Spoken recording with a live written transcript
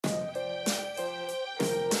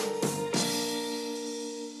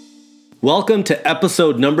Welcome to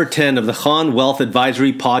episode number 10 of the Khan Wealth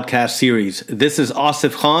Advisory podcast series. This is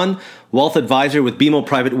Asif Khan, Wealth Advisor with BMO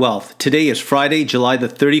Private Wealth. Today is Friday, July the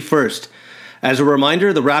 31st. As a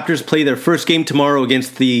reminder, the Raptors play their first game tomorrow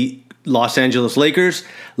against the Los Angeles Lakers.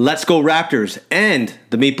 Let's go Raptors. And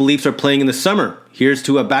the Maple Leafs are playing in the summer. Here's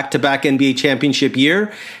to a back-to-back NBA championship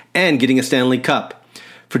year and getting a Stanley Cup.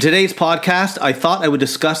 For today's podcast, I thought I would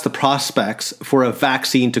discuss the prospects for a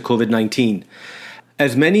vaccine to COVID-19.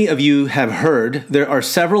 As many of you have heard, there are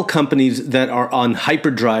several companies that are on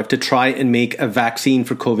hyperdrive to try and make a vaccine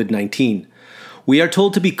for COVID-19. We are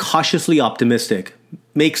told to be cautiously optimistic.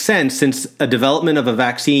 Makes sense since a development of a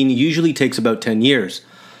vaccine usually takes about 10 years.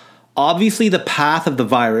 Obviously, the path of the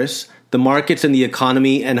virus, the markets and the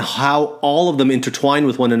economy, and how all of them intertwine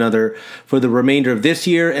with one another for the remainder of this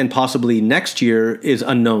year and possibly next year is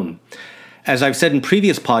unknown. As I've said in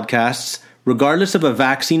previous podcasts, regardless of a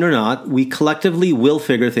vaccine or not, we collectively will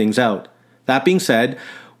figure things out. That being said,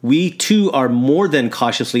 we too are more than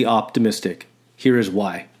cautiously optimistic. Here is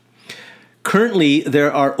why. Currently,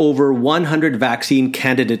 there are over 100 vaccine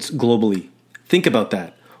candidates globally. Think about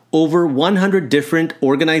that. Over 100 different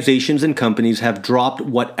organizations and companies have dropped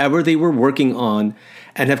whatever they were working on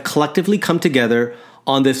and have collectively come together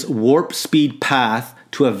on this warp speed path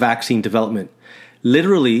to a vaccine development.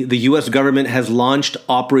 Literally, the US government has launched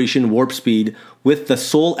Operation Warp Speed with the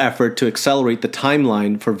sole effort to accelerate the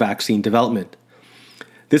timeline for vaccine development.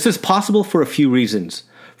 This is possible for a few reasons.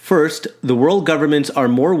 First, the world governments are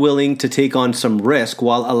more willing to take on some risk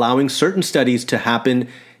while allowing certain studies to happen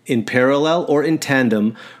in parallel or in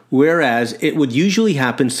tandem, whereas it would usually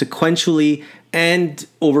happen sequentially and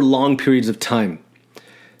over long periods of time.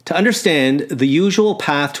 To understand, the usual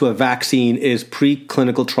path to a vaccine is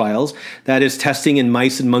preclinical trials, that is testing in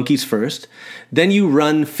mice and monkeys first. Then you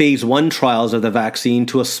run phase 1 trials of the vaccine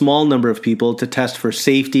to a small number of people to test for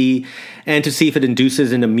safety and to see if it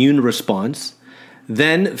induces an immune response.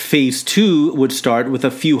 Then phase 2 would start with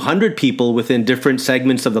a few hundred people within different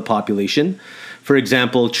segments of the population, for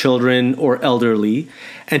example, children or elderly,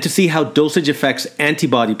 and to see how dosage affects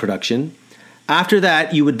antibody production. After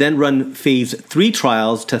that, you would then run phase 3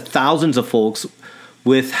 trials to thousands of folks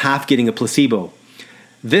with half getting a placebo.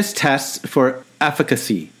 This tests for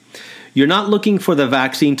efficacy. You're not looking for the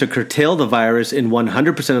vaccine to curtail the virus in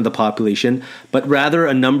 100% of the population, but rather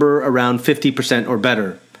a number around 50% or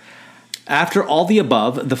better. After all the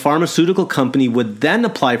above, the pharmaceutical company would then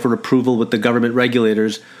apply for approval with the government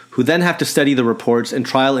regulators, who then have to study the reports and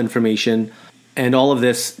trial information, and all of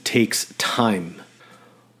this takes time.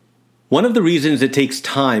 One of the reasons it takes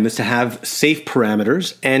time is to have safe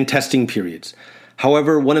parameters and testing periods.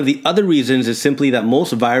 However, one of the other reasons is simply that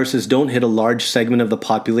most viruses don't hit a large segment of the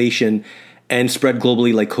population and spread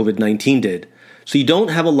globally like COVID-19 did. So you don't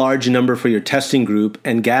have a large number for your testing group,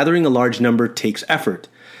 and gathering a large number takes effort.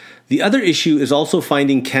 The other issue is also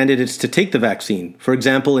finding candidates to take the vaccine. For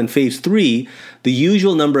example, in phase 3, the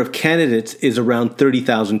usual number of candidates is around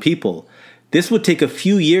 30,000 people. This would take a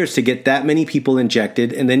few years to get that many people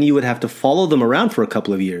injected, and then you would have to follow them around for a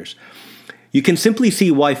couple of years. You can simply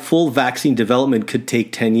see why full vaccine development could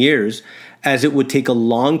take 10 years, as it would take a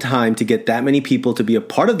long time to get that many people to be a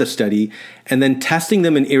part of the study, and then testing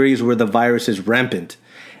them in areas where the virus is rampant.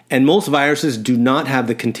 And most viruses do not have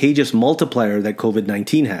the contagious multiplier that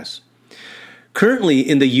COVID-19 has. Currently,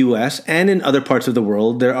 in the US and in other parts of the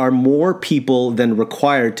world, there are more people than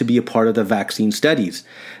required to be a part of the vaccine studies.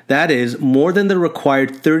 That is, more than the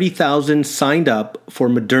required 30,000 signed up for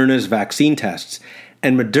Moderna's vaccine tests.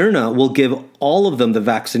 And Moderna will give all of them the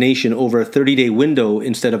vaccination over a 30-day window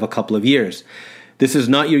instead of a couple of years. This is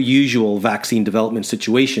not your usual vaccine development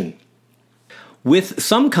situation. With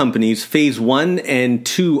some companies, phase 1 and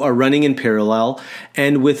 2 are running in parallel,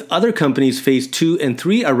 and with other companies, phase 2 and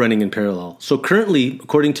 3 are running in parallel. So currently,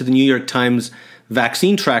 according to the New York Times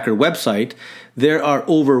Vaccine Tracker website, there are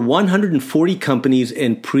over 140 companies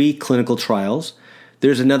in preclinical trials.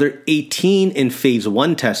 There's another 18 in phase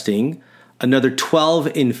 1 testing, another 12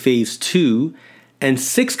 in phase 2, and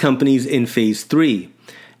 6 companies in phase 3.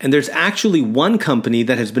 And there's actually one company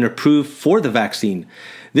that has been approved for the vaccine.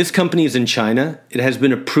 This company is in China. It has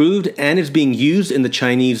been approved and is being used in the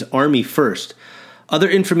Chinese army first. Other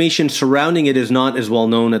information surrounding it is not as well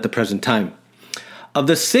known at the present time. Of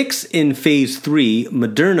the 6 in phase 3,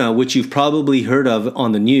 Moderna, which you've probably heard of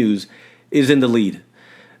on the news, is in the lead.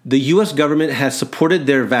 The US government has supported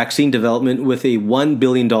their vaccine development with a $1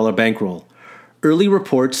 billion bankroll. Early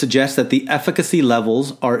reports suggest that the efficacy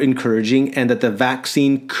levels are encouraging and that the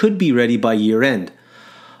vaccine could be ready by year end.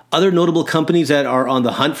 Other notable companies that are on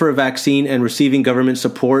the hunt for a vaccine and receiving government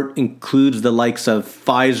support includes the likes of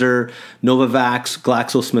Pfizer, Novavax,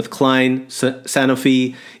 GlaxoSmithKline,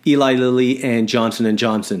 Sanofi, Eli Lilly, and Johnson &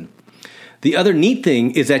 Johnson. The other neat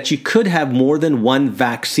thing is that you could have more than one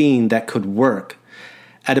vaccine that could work.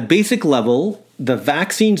 At a basic level, the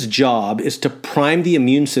vaccine's job is to prime the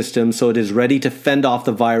immune system so it is ready to fend off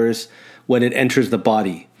the virus when it enters the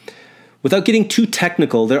body. Without getting too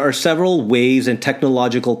technical, there are several ways and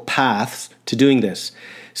technological paths to doing this.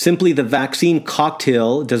 Simply, the vaccine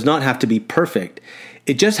cocktail does not have to be perfect.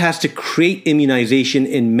 It just has to create immunization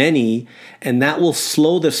in many, and that will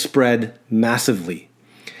slow the spread massively.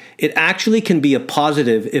 It actually can be a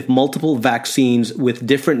positive if multiple vaccines with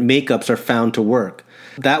different makeups are found to work.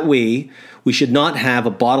 That way, we should not have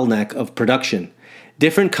a bottleneck of production.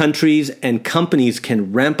 Different countries and companies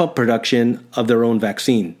can ramp up production of their own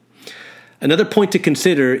vaccine. Another point to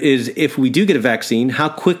consider is if we do get a vaccine, how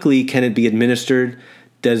quickly can it be administered?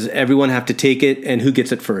 Does everyone have to take it, and who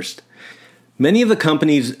gets it first? Many of the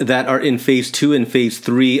companies that are in phase 2 and phase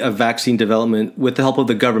 3 of vaccine development with the help of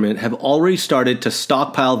the government have already started to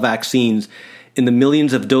stockpile vaccines in the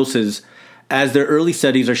millions of doses as their early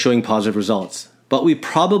studies are showing positive results. But we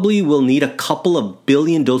probably will need a couple of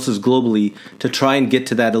billion doses globally to try and get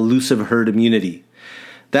to that elusive herd immunity.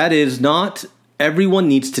 That is, not everyone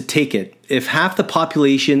needs to take it. If half the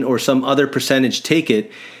population or some other percentage take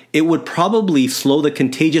it, it would probably slow the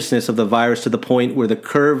contagiousness of the virus to the point where the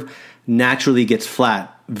curve naturally gets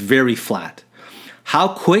flat, very flat. How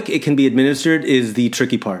quick it can be administered is the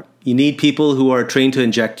tricky part. You need people who are trained to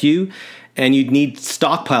inject you, and you'd need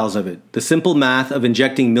stockpiles of it. The simple math of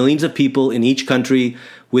injecting millions of people in each country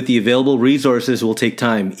with the available resources will take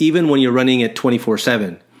time, even when you're running it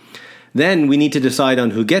 24/7. Then we need to decide on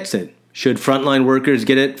who gets it. Should frontline workers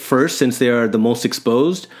get it first since they are the most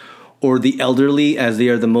exposed, or the elderly as they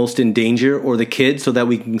are the most in danger, or the kids so that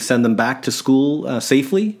we can send them back to school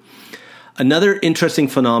safely? Another interesting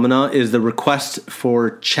phenomena is the request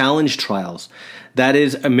for challenge trials. That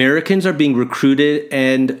is, Americans are being recruited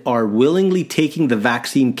and are willingly taking the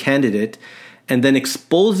vaccine candidate and then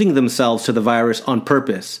exposing themselves to the virus on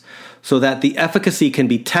purpose so that the efficacy can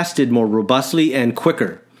be tested more robustly and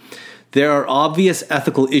quicker. There are obvious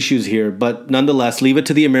ethical issues here, but nonetheless, leave it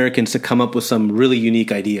to the Americans to come up with some really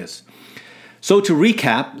unique ideas. So to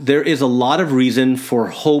recap, there is a lot of reason for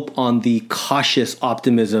hope on the cautious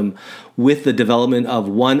optimism with the development of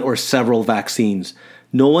one or several vaccines.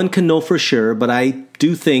 No one can know for sure, but I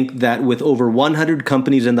do think that with over 100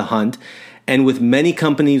 companies in the hunt, and with many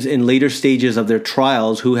companies in later stages of their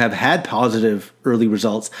trials who have had positive early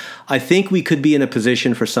results, I think we could be in a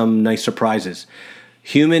position for some nice surprises.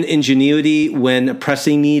 Human ingenuity, when a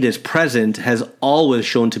pressing need is present, has always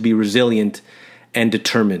shown to be resilient and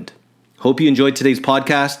determined. Hope you enjoyed today's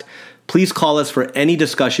podcast. Please call us for any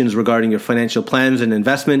discussions regarding your financial plans and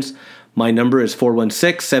investments. My number is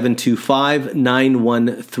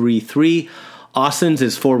 416-725-9133. Austin's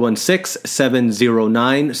is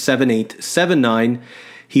 416-709-7879.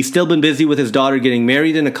 He's still been busy with his daughter getting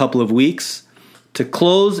married in a couple of weeks. To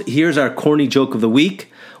close, here's our corny joke of the week.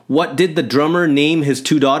 What did the drummer name his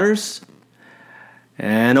two daughters?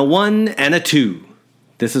 And a 1 and a 2.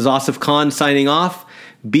 This is Asif Khan signing off.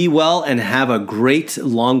 Be well and have a great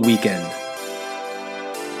long weekend.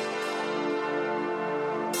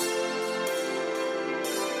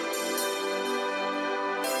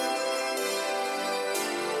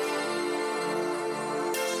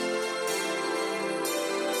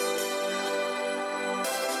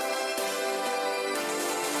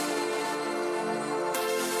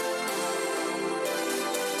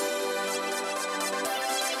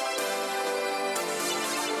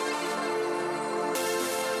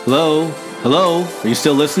 Hello, are you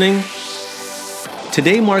still listening?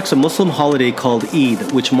 Today marks a Muslim holiday called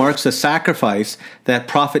Eid, which marks a sacrifice that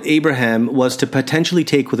Prophet Abraham was to potentially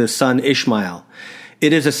take with his son Ishmael.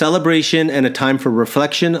 It is a celebration and a time for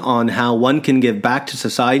reflection on how one can give back to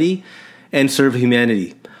society and serve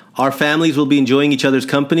humanity. Our families will be enjoying each other's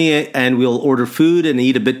company and we'll order food and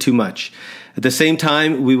eat a bit too much. At the same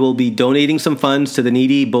time, we will be donating some funds to the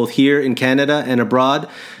needy both here in Canada and abroad,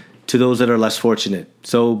 to those that are less fortunate.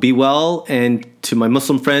 So be well, and to my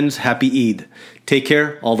Muslim friends, happy Eid. Take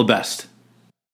care, all the best.